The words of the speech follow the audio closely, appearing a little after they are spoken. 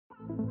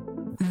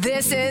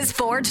This is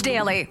Forge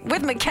Daily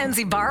with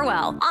Mackenzie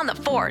Barwell on the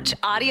Forge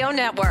Audio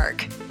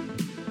Network.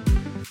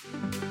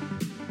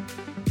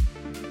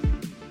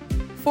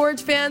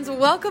 Forge fans,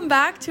 welcome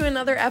back to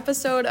another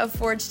episode of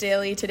Forge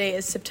Daily. Today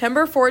is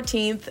September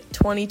 14th,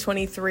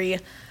 2023.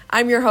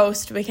 I'm your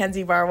host,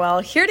 Mackenzie Barwell,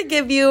 here to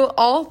give you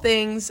all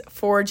things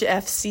Forge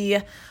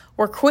FC.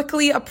 We're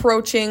quickly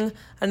approaching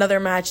another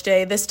match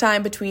day, this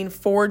time between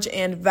Forge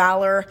and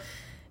Valour.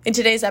 In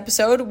today's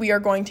episode, we are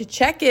going to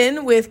check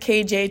in with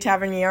KJ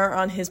Tavernier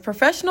on his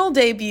professional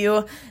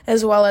debut,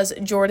 as well as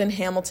Jordan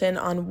Hamilton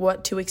on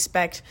what to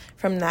expect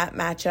from that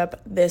matchup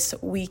this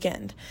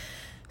weekend.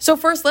 So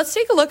first, let's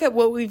take a look at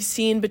what we've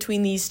seen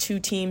between these two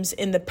teams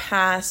in the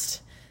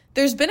past.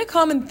 There's been a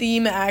common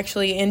theme,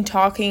 actually, in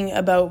talking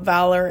about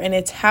Valour, and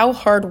it's how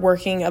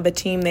hardworking of a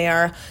team they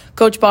are.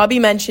 Coach Bobby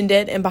mentioned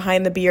it in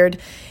Behind the Beard,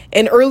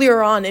 and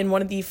earlier on in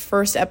one of the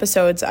first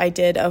episodes I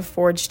did of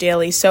Forge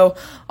Daily. So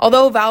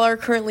although Valour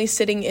currently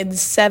sitting in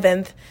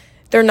 7th,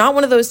 they're not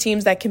one of those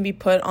teams that can be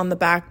put on the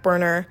back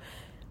burner.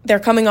 They're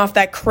coming off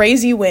that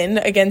crazy win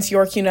against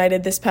York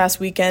United this past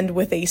weekend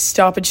with a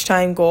stoppage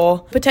time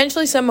goal.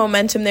 Potentially some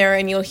momentum there,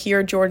 and you'll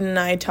hear Jordan and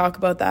I talk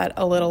about that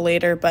a little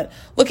later. But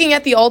looking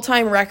at the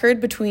all-time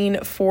record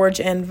between Forge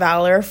and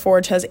Valour,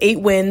 Forge has 8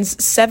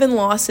 wins, 7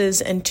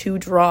 losses, and 2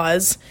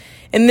 draws.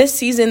 And this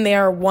season, they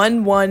are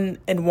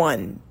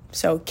 1-1-1.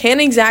 So can't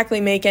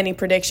exactly make any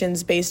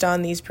predictions based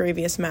on these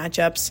previous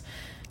matchups.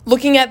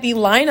 Looking at the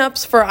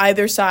lineups for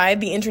either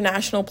side, the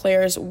international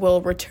players will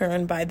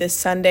return by this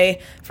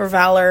Sunday. For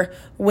Valour,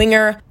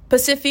 winger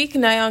Pacifique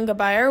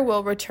Nyangabayar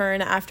will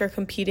return after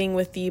competing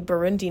with the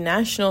Burundi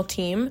national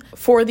team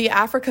for the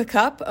Africa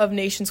Cup of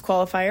Nations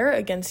qualifier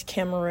against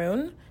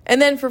Cameroon. And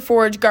then for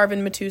Forge,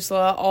 Garvin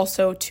Matusala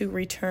also to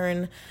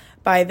return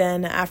by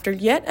then after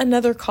yet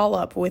another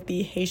call-up with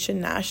the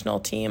Haitian national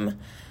team.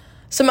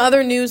 Some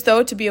other news,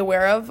 though, to be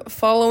aware of.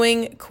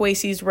 Following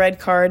Kwesi's red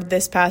card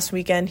this past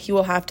weekend, he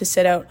will have to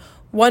sit out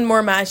one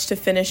more match to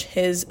finish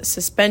his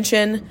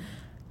suspension.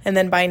 And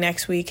then by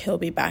next week, he'll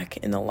be back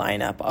in the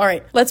lineup. All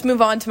right, let's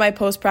move on to my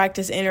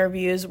post-practice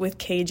interviews with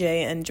KJ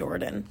and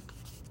Jordan.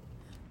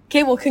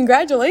 Okay, well,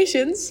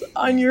 congratulations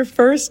on your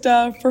first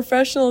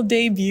professional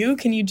debut.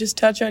 Can you just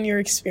touch on your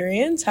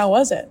experience? How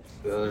was it?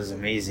 It was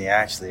amazing,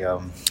 actually. I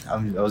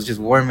was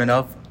just warming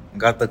up.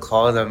 Got the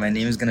call that my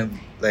name is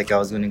I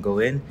was gonna go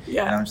in.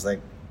 Yeah. And I'm just like,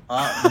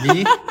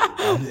 me?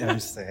 I'm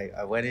just like,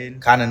 I went in,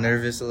 kind of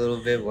nervous a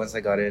little bit. Once I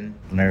got in,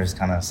 the nerves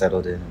kind of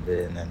settled in a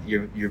bit. And then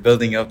you're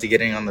building up to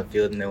getting on the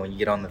field. And then when you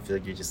get on the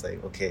field, you're just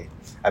like, okay,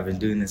 I've been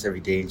doing this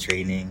every day in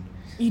training.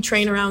 You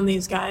train around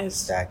these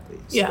guys. Exactly.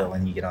 So that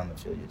when you get on the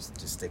field, you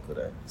just stick with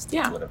it.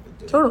 Stick to what I've been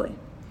doing. Totally.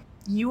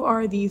 You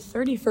are the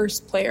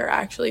 31st player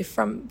actually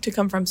to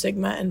come from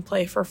Sigma and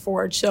play for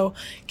Forge. So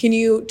can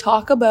you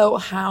talk about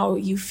how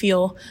you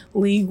feel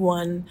League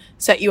One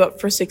set you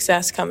up for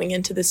success coming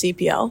into the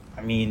CPL?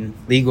 I mean,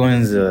 League One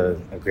is a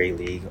great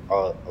league.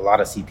 A lot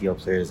of CPL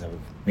players have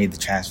made the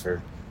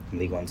transfer from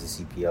League One to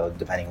CPL,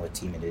 depending on what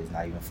team it is,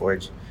 not even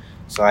Forge.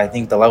 So I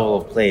think the level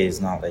of play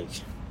is not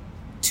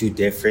too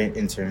different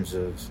in terms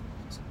of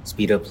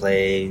speed of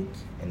play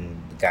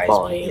and the guys'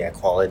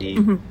 quality.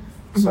 Mm-hmm.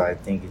 So I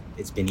think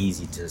it's been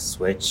easy to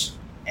switch,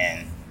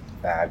 and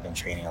I've been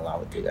training a lot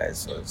with you guys,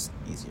 so it's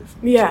easier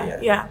for me.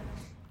 Yeah.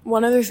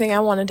 One other thing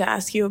I wanted to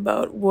ask you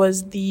about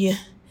was the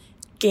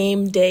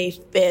game day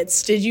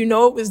fits. Did you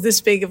know it was this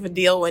big of a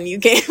deal when you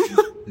came?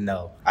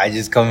 No. I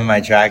just come in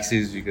my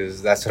tracksuits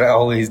because that's what I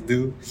always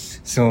do.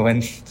 So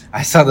when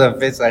I saw the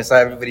fits, I saw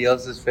everybody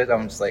else's fit,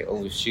 I'm just like,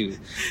 oh, shoot.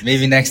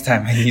 Maybe next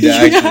time I need to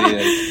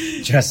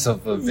actually dress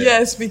up a bit.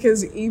 Yes,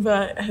 because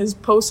Eva has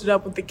posted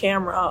up with the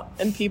camera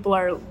and people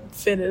are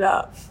fitted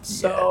up.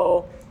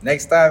 So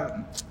next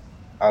time,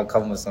 I'll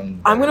come with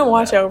some. I'm going to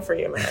watch out for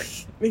you, man.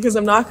 Because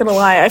I'm not going to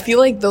lie. I feel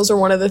like those are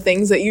one of the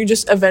things that you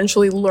just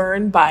eventually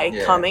learn by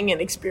coming and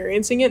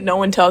experiencing it. No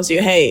one tells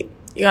you, hey,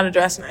 you got to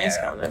dress nice.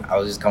 I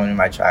was just coming in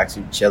my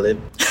tracksuit,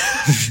 chilling.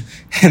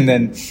 And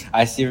then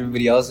I see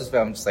everybody else's fit.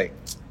 I'm just like,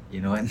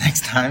 you know what?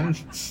 Next time,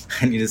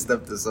 I need to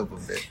step this up a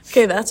bit.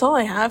 Okay, that's all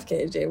I have,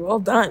 KJ. Well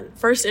done.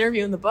 First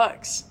interview in the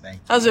books. Thank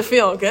you. How's it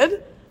feel?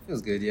 Good?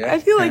 Feels good, yeah. I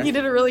feel like you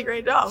did a really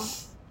great job.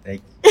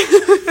 Thank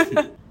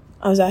you.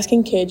 I was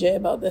asking KJ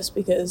about this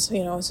because,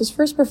 it's his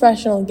first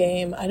professional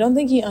game. I don't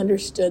think he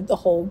understood the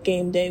whole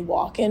game day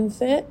walk-in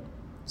fit.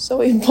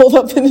 So he pulled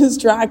up in his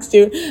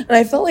tracksuit, and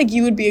I felt like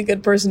you would be a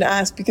good person to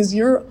ask because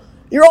you're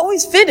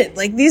always fitted.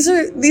 Like these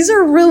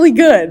are really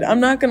good.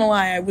 I'm not gonna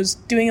lie. I was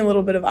doing a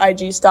little bit of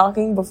IG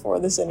stalking before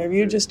this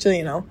interview just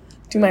to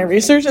do my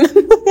research and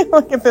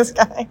look at this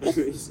guy.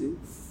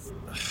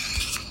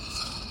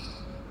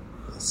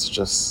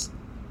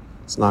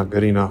 It's not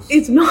good enough.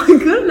 It's not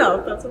good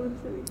enough. That's what I'm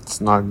saying.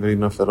 It's not good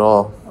enough at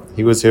all.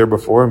 He was here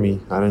before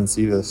me. I didn't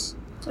see this.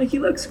 He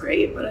looks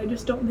great, but I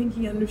just don't think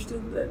he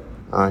understood that.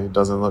 He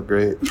doesn't look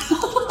great.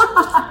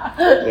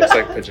 Looks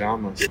like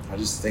pajamas. I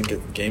just think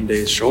game day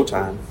is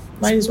showtime.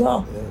 Might as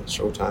well. Yeah,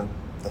 showtime.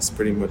 That's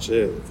pretty much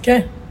it.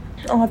 Okay.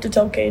 I'll have to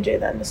tell KJ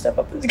then to step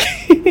up his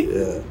game.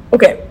 Yeah.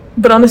 Okay.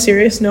 But on a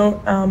serious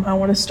note, I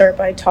want to start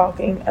by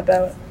talking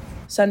about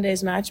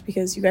Sunday's match,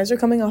 because you guys are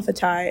coming off a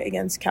tie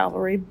against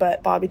Cavalry,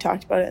 but Bobby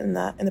talked about it in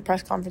the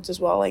press conference as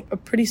well, like a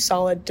pretty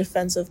solid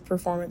defensive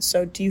performance.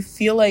 So do you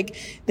feel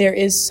like there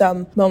is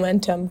some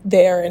momentum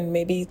there and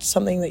maybe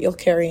something that you'll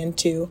carry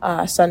into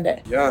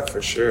Sunday? Yeah,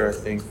 for sure. I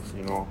think,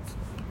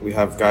 we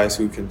have guys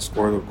who can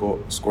score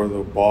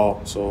the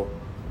ball. So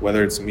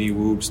whether it's me,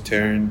 Woobs,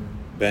 Taryn,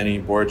 Benny,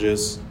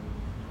 Borges,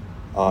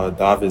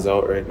 Dav is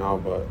out right now,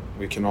 but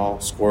we can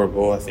all score a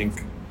goal. I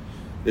think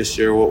this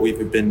year what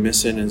we've been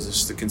missing is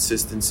just the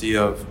consistency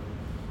of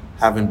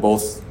having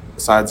both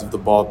sides of the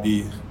ball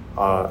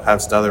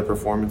have stellar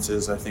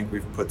performances. I think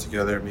we've put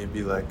together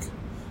maybe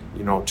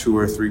 2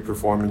 or 3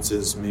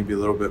 performances, maybe a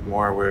little bit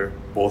more, where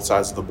both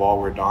sides of the ball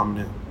were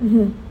dominant.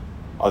 Mm-hmm.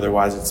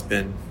 Otherwise it's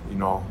been,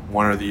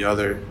 one or the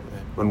other.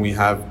 When we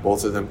have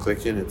both of them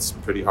clicking, it's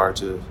pretty hard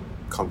to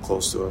come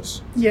close to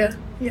us. Yeah.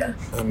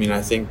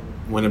 I think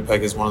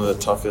Winnipeg is one of the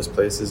toughest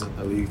places in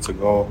the league to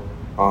go.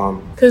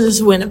 Because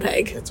it's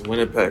Winnipeg. It's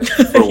Winnipeg.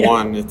 For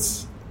one,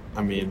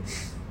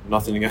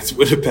 nothing against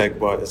Winnipeg,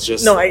 but it's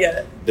just... No, I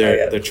get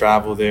it. The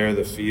travel there,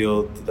 the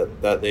field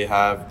that they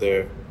have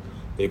there,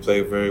 they play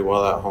very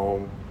well at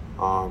home,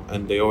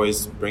 and they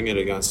always bring it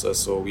against us,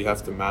 so we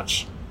have to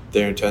match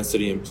their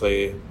intensity and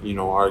play,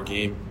 our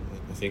game.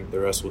 I think the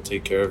rest will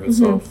take care of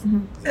itself.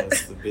 Mm-hmm.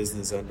 That's the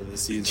business end of the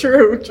season.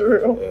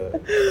 True.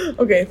 Yeah.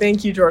 Okay,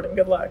 thank you, Jordan.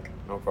 Good luck.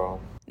 No problem.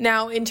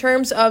 Now, in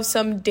terms of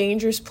some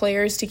dangerous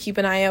players to keep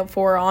an eye out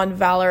for on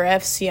Valour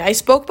FC, I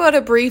spoke about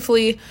it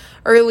briefly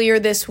earlier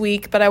this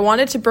week, but I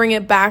wanted to bring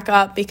it back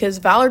up because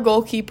Valour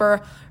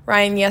goalkeeper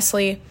Ryan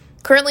Yesley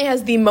currently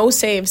has the most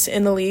saves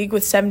in the league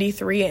with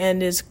 73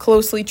 and is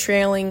closely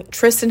trailing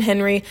Tristan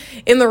Henry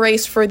in the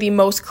race for the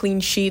most clean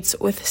sheets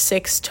with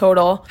 6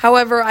 total.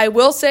 However, I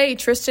will say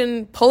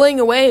Tristan pulling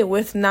away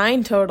with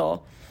 9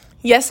 total.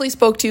 Yesley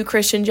spoke to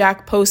Christian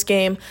Jack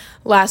post-game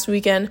last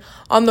weekend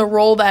on the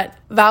role that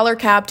Valour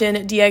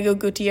captain Diego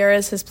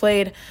Gutierrez has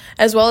played,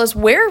 as well as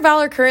where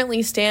Valour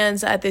currently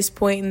stands at this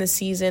point in the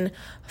season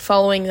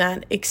following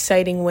that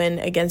exciting win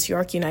against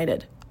York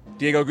United.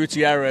 Diego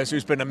Gutierrez,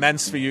 who's been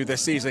immense for you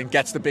this season,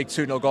 gets the big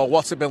 2-0 goal.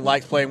 What's it been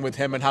like playing with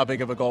him, and how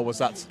big of a goal was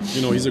that?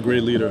 He's a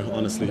great leader,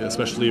 honestly,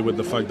 especially with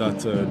the fact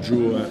that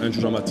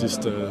Andrew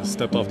Jean-Baptiste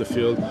stepped off the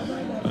field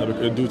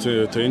due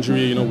to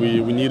injury.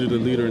 We needed a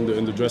leader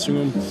in the dressing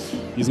room.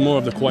 He's more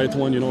of the quiet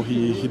one.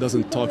 He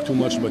doesn't talk too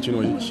much, but he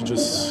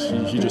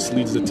just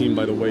leads the team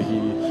by the way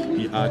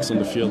he acts on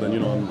the field.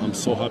 And I'm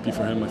so happy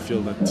for him. I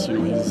feel that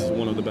he's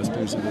one of the best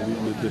players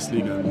in this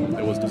league, and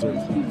it was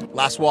deserved.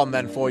 Last one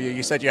then for you.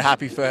 You said you're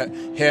happy for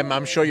him.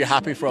 I'm sure you're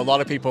happy for a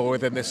lot of people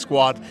within this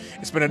squad.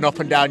 It's been an up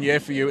and down year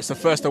for you. It's the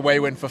first away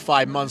win for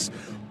 5 months.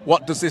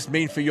 What does this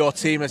mean for your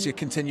team as you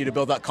continue to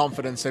build that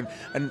confidence and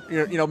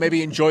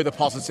maybe enjoy the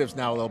positives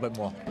now a little bit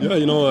more?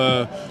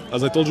 Yeah,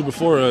 as I told you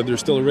before, there's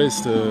still a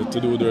race to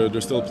do.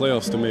 There's still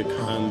playoffs to make,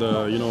 and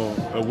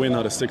a win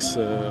out of 6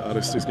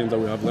 games that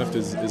we have left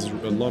is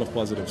a lot of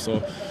positives.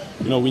 So,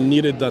 we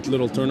needed that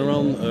little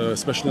turnaround,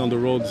 especially on the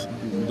road.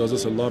 It does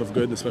us a lot of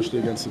good, especially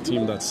against a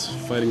team that's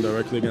fighting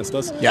directly against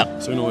us. Yeah.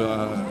 So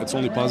it's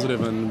only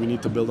positive, and we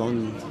need to build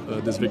on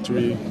this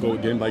victory, go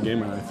game by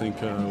game, and I think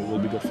we'll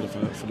be good for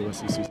the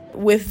rest of the season.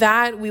 With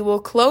that, we will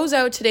close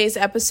out today's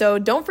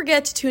episode. Don't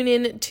forget to tune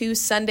in to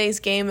Sunday's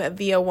game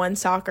via One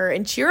Soccer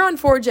and cheer on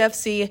Forge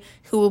FC,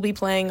 who will be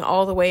playing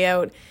all the way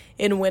out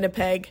in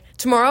Winnipeg.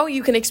 Tomorrow,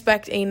 you can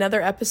expect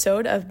another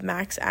episode of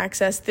Max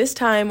Access, this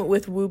time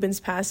with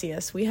Woobens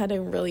Passius. We had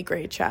a really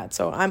great chat,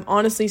 so I'm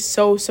honestly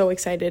so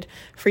excited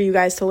for you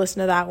guys to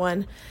listen to that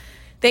one.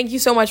 Thank you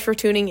so much for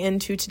tuning in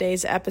to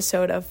today's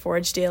episode of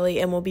Forge Daily,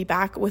 and we'll be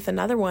back with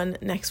another one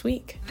next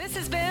week. This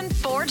has been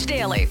Forge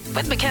Daily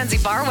with Mackenzie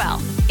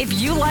Barwell.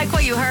 If you like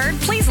what you heard,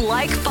 please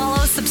like,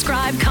 follow,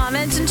 subscribe,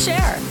 comment, and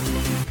share.